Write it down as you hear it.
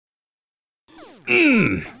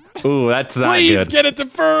Ooh, that's not Please good. get it to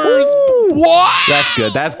first. What? That's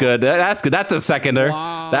good. That's good. That's good. That's a seconder.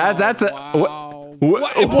 Wow. That's a. Wow.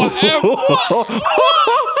 What?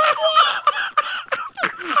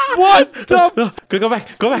 What the? Go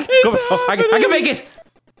back. Go back. Oh, I can make it.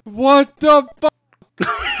 What the fuck?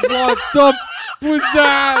 What the was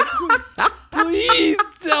that? Please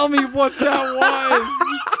tell me what that was.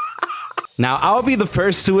 Now, I'll be the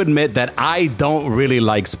first to admit that I don't really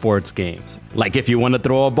like sports games. Like, if you want to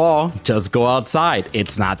throw a ball, just go outside.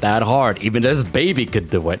 It's not that hard. Even this baby could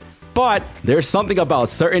do it. But there's something about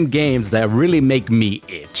certain games that really make me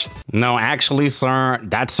itch. No, actually, sir,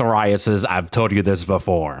 that's psoriasis. I've told you this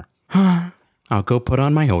before. I'll go put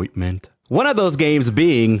on my ointment. One of those games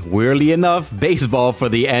being, weirdly enough, baseball for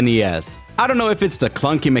the NES. I don't know if it's the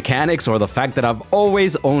clunky mechanics or the fact that I've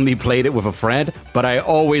always only played it with a friend, but I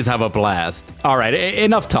always have a blast. Alright,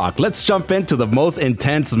 enough talk. Let's jump into the most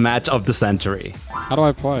intense match of the century. How do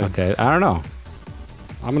I play? Okay, I don't know.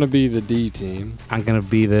 I'm gonna be the D team. I'm gonna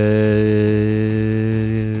be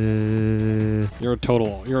the... You're a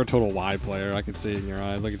total Y player. I can see it in your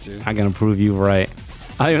eyes. Look at you. I'm gonna prove you right.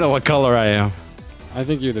 I don't even know what color I am. I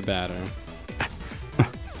think you're the batter.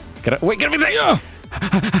 Wait, get me there!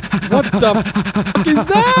 What the fuck is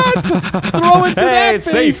that? Throw it to that it's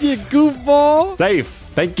face, safe. you goofball! Safe.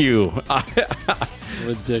 Thank you.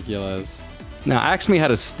 Ridiculous. Now, ask me how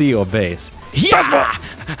to steal a base. Yeah!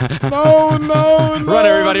 No, Run,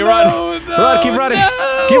 everybody, run! Run, keep running!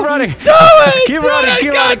 No. Keep running! Do it! Keep Do running! it,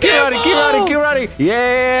 Keep running! Keep goddamn running! Keep running! Keep running!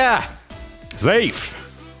 Yeah! Safe.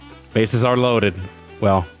 Bases are loaded.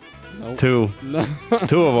 Well, Nope. two. No.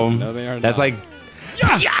 Two of them. No, they are That's not. like...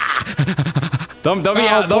 Yeah! Don't be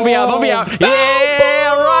out! Foul Don't be out! Don't be out! ball.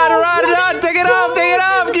 Yeah! Foul Run! Take it off! Take it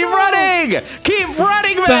off! Keep running! Keep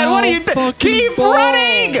running, man! Foul What do you think? fucking Keep ball.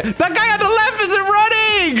 running! The guy on the left isn't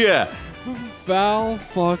running! Foul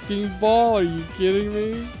fucking ball. Are you kidding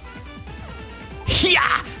me?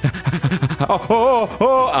 Yeah!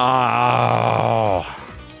 Oh.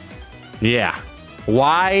 Yeah.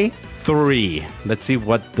 Y3. Let's see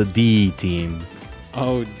what the D team.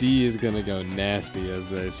 Oh, D is gonna go nasty, as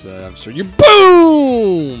they say. I'm sure you.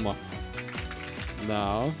 Boom!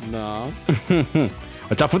 No.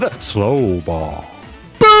 Watch out for the slow ball.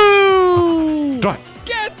 Boom! Try.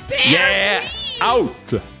 Get there! Yeah!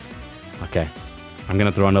 Out! Okay. I'm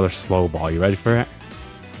gonna throw another slow ball. You ready for it?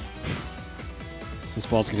 This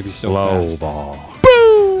ball's gonna be so Slow fast. ball.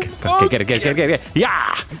 Boom! Okay, get it.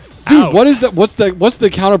 Yeah! Dude, Out. what is that? What's the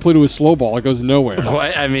counterplay to a slow ball? It goes nowhere.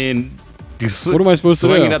 What? I mean, What am I supposed to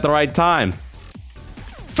do? Swing it at the right time.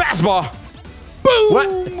 Fastball! Boom!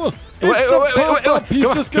 What? It's Wait, a pop-up. He's Come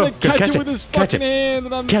on, just gonna go, catch catch it it, with his catch fucking it. hand,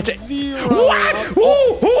 and I'm Catch it. zero. What?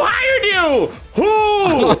 Who hired you?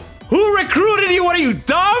 Who recruited you? What are you,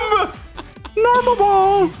 dumb? Normal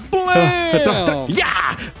ball. Blam!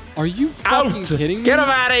 Yeah! Are you fucking Out! kidding me? Get him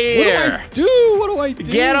out of here! What do I do?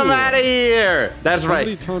 Get him out of here! That's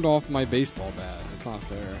Somebody right. turned off my baseball bat. It's not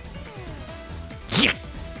fair. Yeah.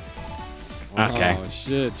 Okay. Oh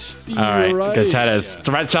shit. Steve, All right. right. Just try to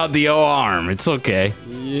stretch out the O arm. It's okay.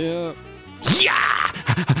 Yeah. Yeah!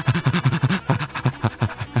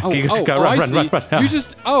 Oh, Run. You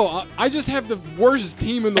just. I just have the worst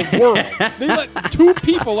team in the world. They let two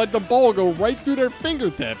people let the ball go right through their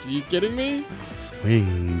fingertips. Are you kidding me?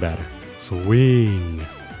 Swing, batter. Swing.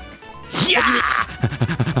 Yeah!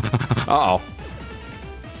 Uh-oh.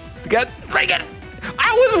 Bring it!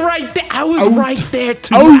 I was right there. I was right there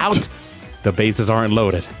too. Out. The bases aren't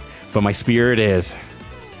loaded, but my spirit is.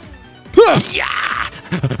 Yeah!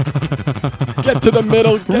 Get to the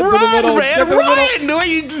middle. Get to the middle. Man, Get to the middle. run! Why are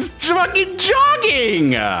you just fucking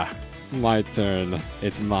jogging? My turn.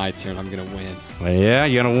 It's my turn. I'm gonna win. Well, yeah,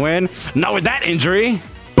 you're gonna win. Not with that injury.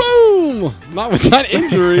 Boom! Not with that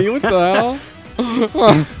injury. What the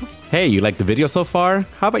hell? Hey, you like the video so far?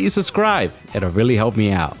 How about you subscribe? It'll really help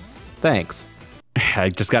me out. Thanks. I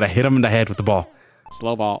just gotta hit him in the head with the ball.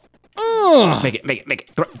 Slow ball. Make it.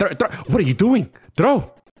 Throw. What are you doing?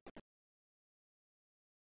 Throw.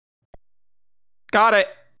 Got it.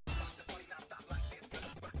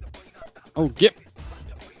 Oh, get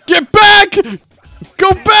back!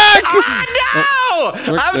 Go back! Oh,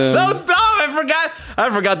 no! I'm so dumb. I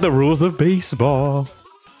forgot the rules of baseball.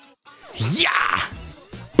 Yeah.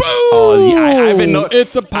 Boom! Oh, yeah, I've been known.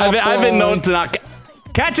 It's a pop. I've been known to not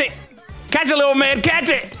catch it. Catch it, little man. Catch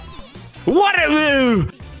it. What?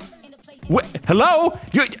 Hello?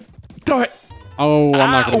 You throw it. Oh,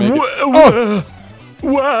 I'm not gonna make it.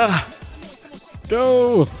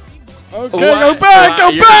 Go. Okay, go back.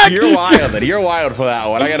 Go back. You're wild. You're wild for that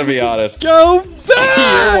one. I gotta be honest. Go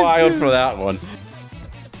back. You're wild for that one.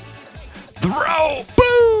 Throw.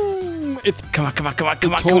 Boom! It's Come on.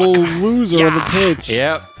 total loser of a pitch.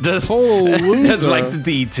 Yep. Just, Total loser. just like the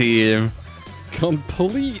D team.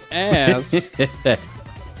 Complete ass.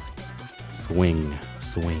 Swing.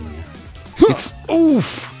 It's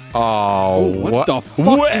oof. Oh, what the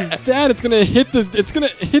fuck is that? It's gonna hit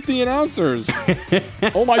the announcers.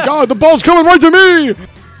 Oh my god, the ball's coming right to me!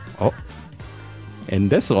 Oh. And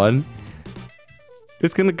this one,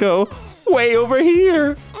 it's gonna go way over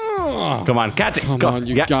here. Come on, catch it. Come on,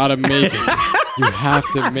 you gotta make it. You have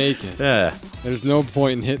to make it. Yeah. There's no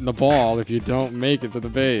point in hitting the ball if you don't make it to the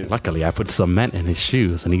base. Luckily, I put cement in his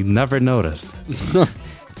shoes, and he never noticed.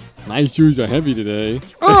 My shoes are heavy today.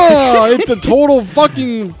 Oh, it's a total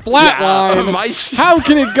fucking flat line. How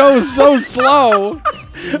can it go so slow?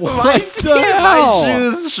 What the hell? My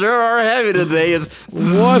shoes sure are heavy today.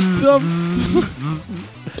 What the?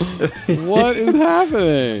 What is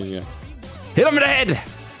happening? Hit him in the head.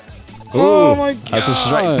 Oh my god. That's a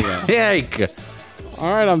strike.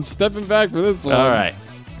 All right, I'm stepping back for this one. All right.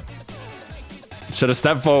 Should have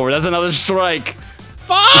stepped forward. That's another strike.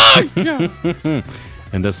 Fuck!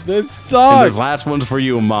 And this sucks. And this last one's for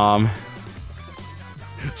you, Mom.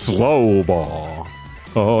 Slow ball.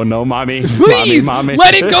 Oh no, mommy. Please, mommy.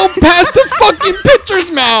 let it go past the fucking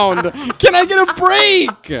pitcher's mound. Can I get a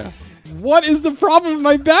break? What is the problem with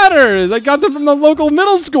my batters? I got them from the local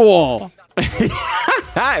middle school.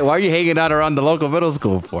 Hi, why are you hanging out around the local middle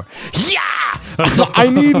school for? Yeah! I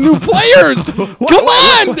need new players. Come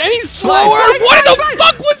on, any slower? What the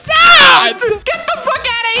fuck was that? Get the fuck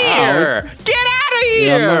out of here! Get out of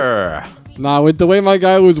here! Nah, with the way my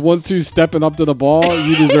guy was 1-2 stepping up to the ball,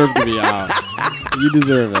 you deserve to be out. You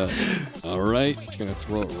deserve it. All right, just gonna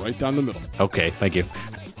throw it right down the middle. Okay, thank you.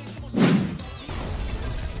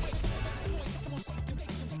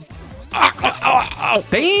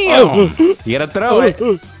 Damn! You gotta throw it.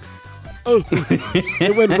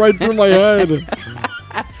 It went right through my head.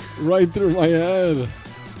 Right through my head.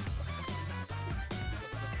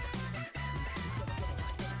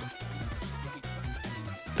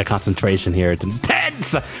 The concentration here, it's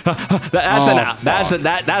intense. That's an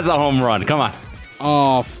out. That's a home run. Come on.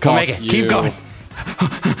 Oh, fuck. Come make it. Keep going.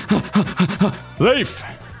 Safe.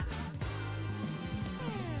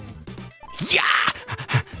 Yeah.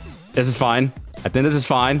 This is fine. I think this is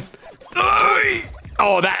fine.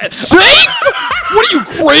 Oh, that safe? What are you,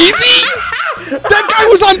 crazy? That guy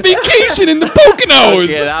was on vacation in the Poconos.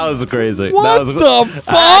 Yeah, that was crazy. What the fuck?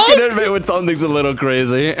 I can admit when something's a little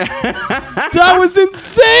crazy. That was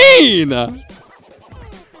insane.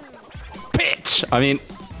 Pitch. I mean,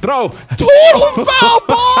 throw. Total foul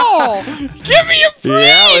ball. Give me a break.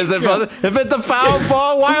 Yeah, if it's a foul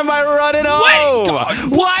ball, why am I running home?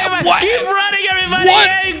 Why am I keep running, everybody?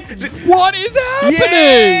 What is happening?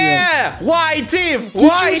 Yeah. Why team?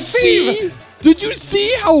 Why team? Did you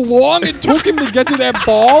see how long it took him to get to that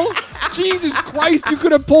ball? Jesus Christ, you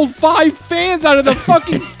could have pulled 5 fans out of the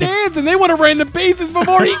fucking stands and they would have ran the bases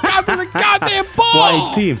before he got to the goddamn ball.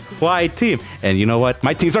 Why team? Why team? And you know what?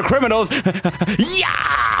 My teams are criminals.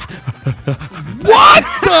 Yeah! What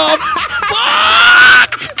the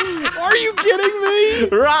fuck? Are you kidding me?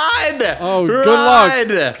 Run! Oh, good luck.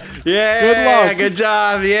 Yeah. Good luck. Good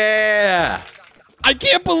job. Yeah. I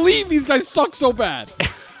can't believe these guys suck so bad.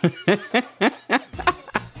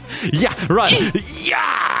 Yeah, run.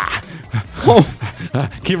 Yeah.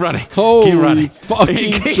 Keep running. Holy keep running.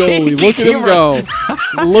 Fucking Joey. Look at him go.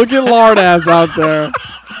 Look at Lardass out there.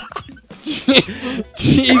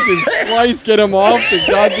 Jesus Christ, get him off the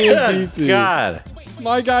goddamn DC. God.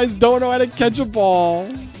 My guys don't know how to catch a ball.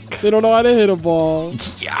 They don't know how to hit a ball.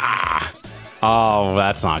 Yeah. Oh,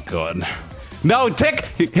 that's not good. No, Tick,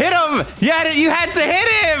 hit him. Yeah, you had to hit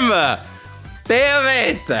him.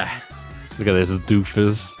 Damn it! Look at this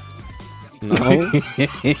doofus. No.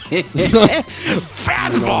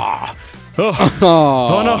 Fastball!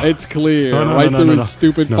 Oh, no. It's clear. Right through his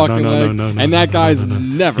stupid fucking leg. And that guy's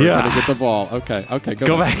never going to get the ball. Okay,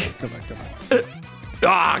 go back. Go back.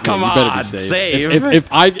 Ah, come on, save.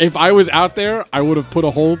 If I was out there, I would have put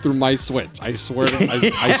a hole through my switch. I swear.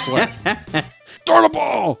 I swear. Throw the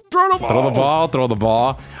ball! Throw the ball! Throw the ball, throw the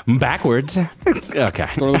ball. Backwards. Okay.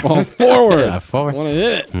 Throw the ball forward. Yeah, forward. I want to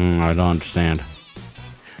hit it. I don't understand.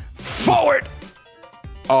 Forward!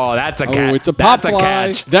 Oh, that's a catch. Oh, it's a pop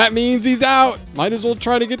fly. That means he's out. Might as well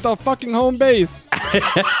try to get the fucking home base.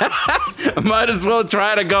 Might as well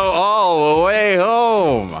try to go all the way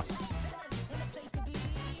home.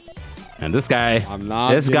 And this guy,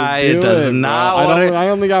 does not want to. I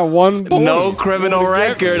only got one point. No criminal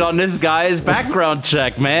record on this guy's background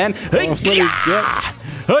check, man.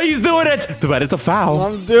 Oh, he's doing it. Too bad it's a foul.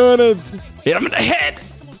 I'm doing it. Hit him in the head.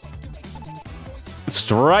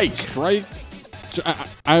 Strike. Strike.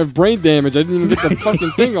 I have brain damage. I didn't even get the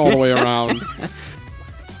fucking thing all the way around.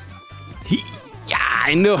 Yeah,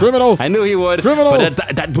 I knew. Criminal. I knew he would. Criminal.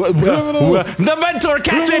 But Criminal. The mentor,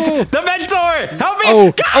 catch it. The mentor. Help me.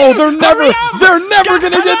 Oh, Guys, they're never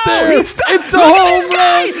gonna get there. It's a home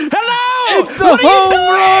run. Hello. It's a home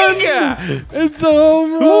run. It's a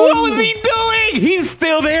home run. What was he doing? He's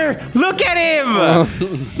still there. Look at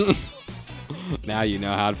him. Now you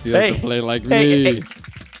know how it feels to play like Way me.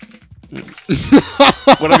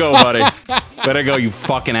 to go, buddy. Way to go, you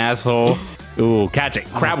fucking asshole. Ooh, catch it.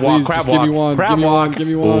 Crab walk, crab walk. Give me one. Crab give me walk. one. Give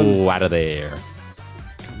me one. Ooh, out of there.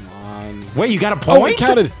 Come on. Wait, you got a point? Oh, it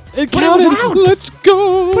counted. It But counted. it was out. Let's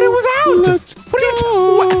go. But it was out. Let's What are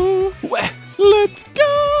you go. Let's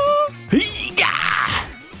go. Yeah.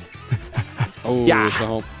 Oh, Yeah. it's a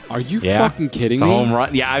home. Are you Yeah. fucking kidding It's a me? home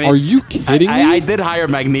run. Yeah, I mean, Are you kidding me? I did hire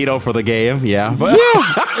Magneto for the game. Yeah. But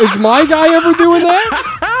Yeah. Is my guy ever doing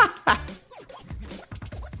that?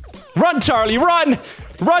 Run, Charlie, run!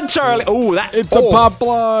 Run, Charlie! Oh, that It's a pop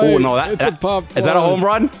fly. Oh no, It's a pop is that a fly. home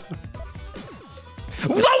run?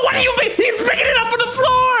 No, what do you mean? He's picking it up from the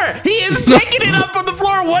floor! He is picking it up from the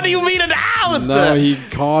floor! What do you mean it's out? No, he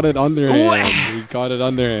caught it underhand. What? He caught it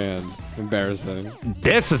underhand. Embarrassing.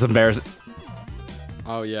 This is embarrassing.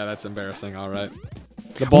 Oh yeah, that's embarrassing. All right.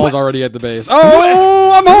 The ball's already at the base.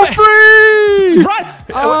 Oh, I'm home free! Run!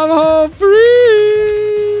 I'm home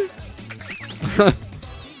free!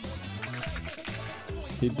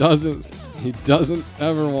 He doesn't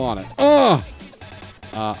ever want it. Oh!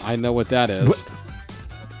 I know what that is.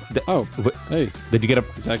 Oh, hey. Did you get a...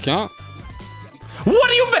 Does that count? What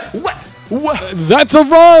do you mean? What? That's a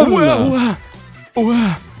run!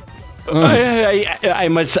 I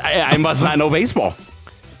must not know baseball.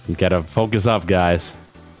 You gotta focus up, guys.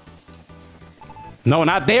 No,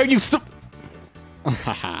 not there. You still...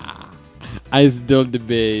 I stole the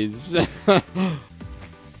base.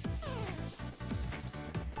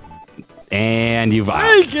 And you've out.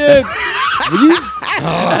 Take it!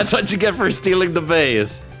 That's what you get for stealing the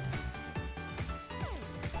base.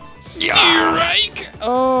 Strike!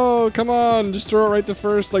 Oh, come on. Just throw it right to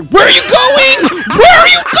first. Like, where are you going? Where are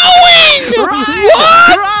you going?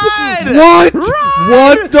 What? Run! What? Run!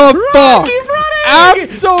 What the fuck? Keep running!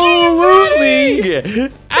 Absolutely! Keep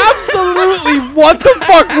running! Absolutely! What the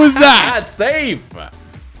fuck was that? That's safe.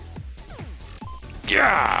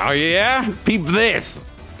 Yeah, oh yeah. Peep this.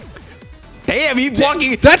 Damn, he's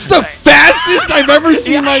walking. That's the fastest I've ever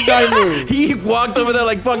seen my guy move. He walked over there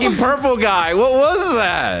like fucking purple guy. What was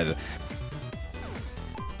that?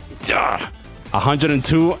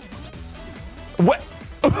 102. What?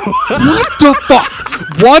 What the fuck?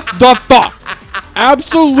 What the fuck?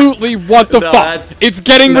 Absolutely what the fuck? It's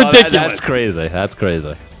getting ridiculous. That's crazy. That's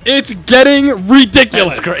crazy. It's getting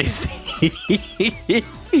ridiculous. That's crazy.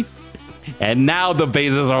 And now the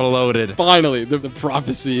bases are loaded. Finally, the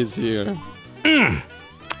prophecy is here.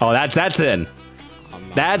 Oh, that's in.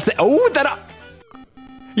 That's that.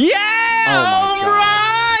 Yeah! Oh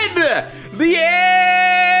my God.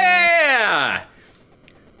 Yeah!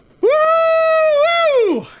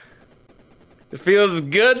 Woo! It feels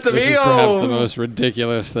good to This be is home. perhaps the most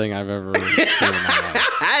ridiculous thing I've ever seen in my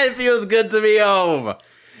life. It feels good to be home.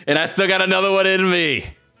 And I still got another one in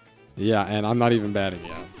me. Yeah, and I'm not even batting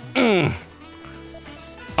yet.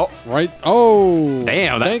 Oh. Right? Oh.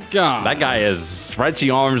 Damn. Thank God. That guy is stretchy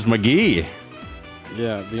arms McGee.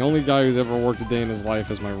 Yeah, the only guy who's ever worked a day in his life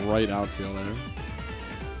is my right outfielder.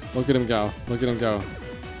 Look at him go. Look at him go.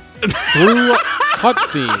 Through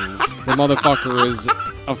cutscenes, the motherfucker is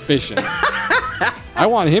efficient. I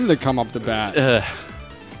want him to come up to bat.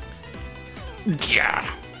 Yeah.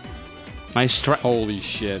 My Holy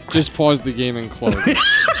shit. Just pause the game and close it.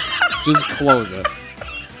 Just close it.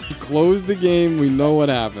 Close the game. We know what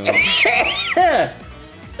happened. I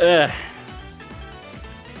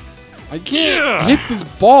can't hit this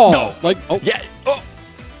ball. No. Like, oh. Yeah. Oh.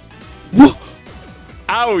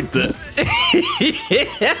 Out.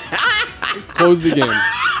 Close the game.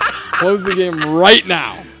 Close the game right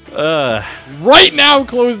now. Right now,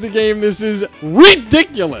 close the game. This is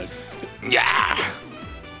ridiculous. Yeah.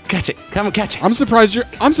 Catch it. Come on, catch it. I'm surprised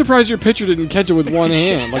your pitcher didn't catch it with one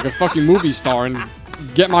hand like a fucking movie star and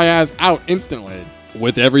get my ass out instantly.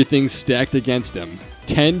 With everything stacked against him,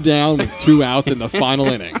 10 down with 2 outs in the final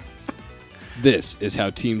inning. This is how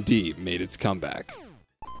Team D made its comeback.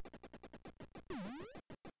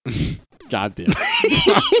 God damn.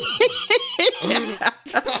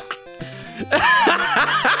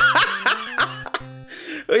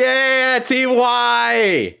 Yeah, Team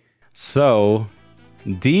Y. So,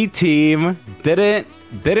 D team didn't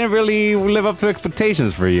didn't really live up to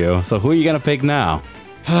expectations for you. So who are you gonna pick now?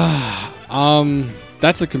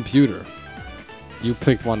 That's a computer. You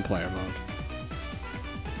picked one player mode.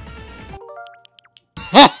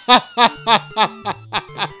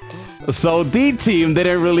 So D-Team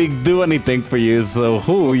didn't really do anything for you. So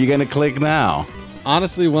who are you gonna click now?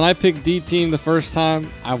 Honestly, when I picked D-Team the first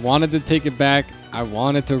time, I wanted to take it back. I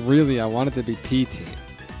wanted to be P-Team.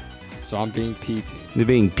 So I'm being P-Team. You're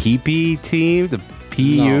being PP Team? The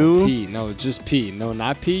PU? No, P. No, just P. No,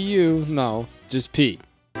 not PU. No, just P.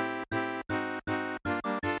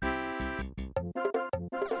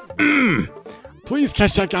 Please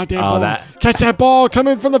catch that goddamn ball. Catch that ball. Come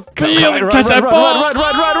in from the field. Catch that ball.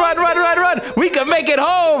 Run. We could make it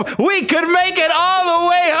home. We could make it all the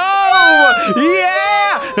way home.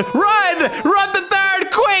 Yeah. Run the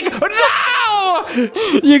third quick. No.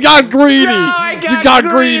 You got greedy. No, I got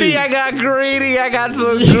greedy. I got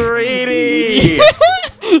so greedy.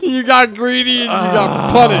 You got greedy and you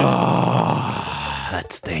got punted.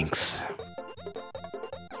 That stinks.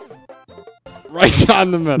 Right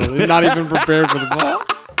down the middle. He's not even prepared for the ball.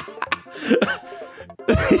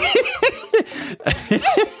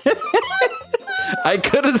 I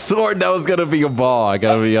could have sworn that was gonna be a ball. I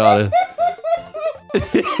gotta be honest.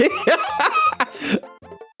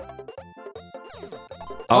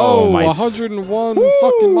 Oh, 101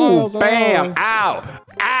 fucking miles an bam! hour.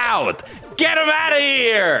 Out! Get him out of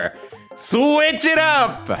here! Switch it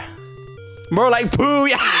up! More like poo.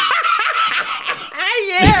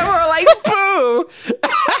 Yeah, more like poo.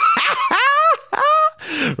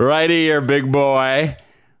 Right here, big boy.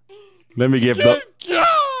 Let me get the.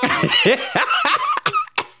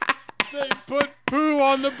 They put poo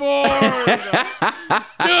on the board.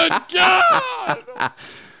 Good God!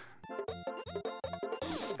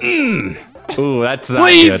 Ooh, that's not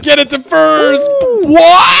Please good. get it to first. Ooh.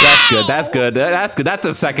 What? That's good. That's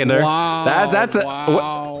a seconder. Wow. That's a.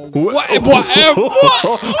 Wow. What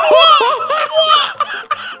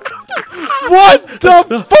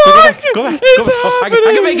the fuck Go back. is happening? I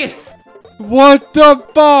can make it. What the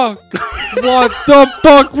fuck? What the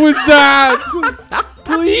fuck was that?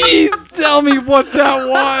 Please tell me what that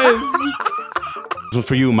was. This was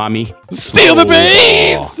for you, mommy. Steal the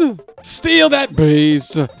base! Steal that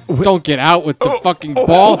base! Don't get out with the fucking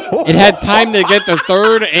ball. It had time to get to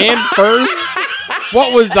third and first.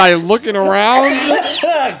 What was I looking around?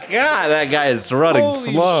 God, that guy is running Holy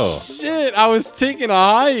slow. Shit, I was taking a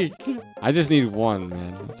hike. I just need one,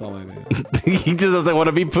 man. That's all I need. He just doesn't want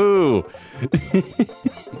to be poo.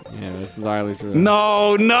 Yeah, that's entirely true.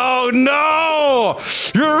 No!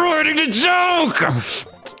 You're ruining the joke!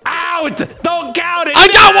 Out! Don't count it! I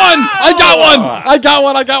got one!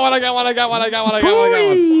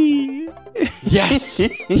 Yes!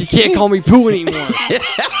 You can't call me poo anymore.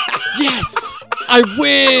 Yes! I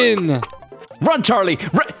win! Run, Charlie!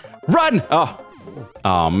 Run!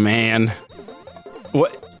 Oh, man.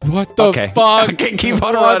 What? What the fuck? Okay, keep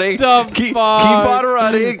on running. What the Keep fuck? on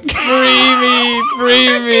running. Free me!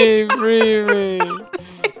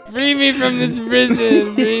 Free me from this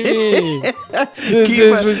prison! Free me! This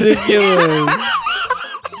is ridiculous.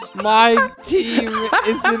 My team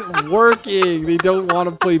isn't working. They don't want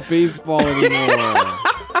to play baseball anymore.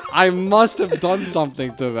 I must have done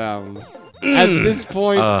something to them. At this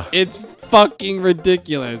point, it's fucking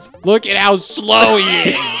ridiculous. Look at how slow he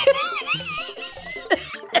is.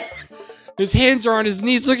 His hands are on his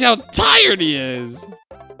knees. Look how tired he is.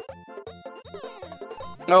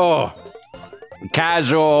 Oh.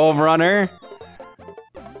 Casual home runner.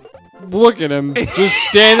 Look at him, just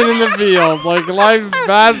standing in the field, like life's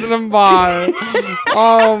passing him by.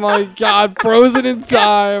 Oh my God, frozen in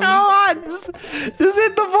time. Come on, just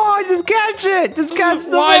hit the ball, just catch it, just catch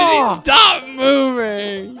the ball. Why did he stop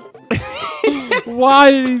moving?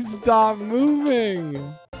 Why did he stop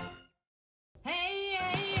moving?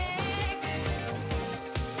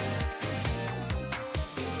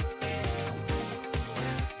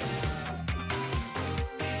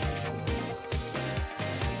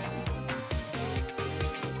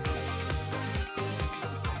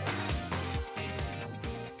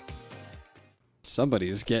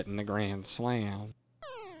 Somebody's getting the grand slam.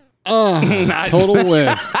 Total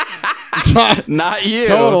whiff. Not you.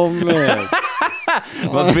 Total miss.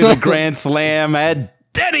 Must be the grand slam at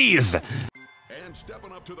Denny's. And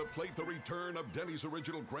stepping up to the plate, the return of Denny's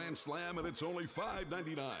Original Grand Slam, and it's only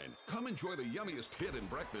 $5.99. Come enjoy the yummiest hit in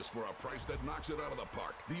breakfast for a price that knocks it out of the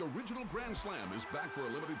park. The Original Grand Slam is back for a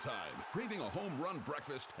limited time. Craving a home run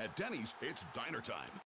breakfast? At Denny's, it's diner time.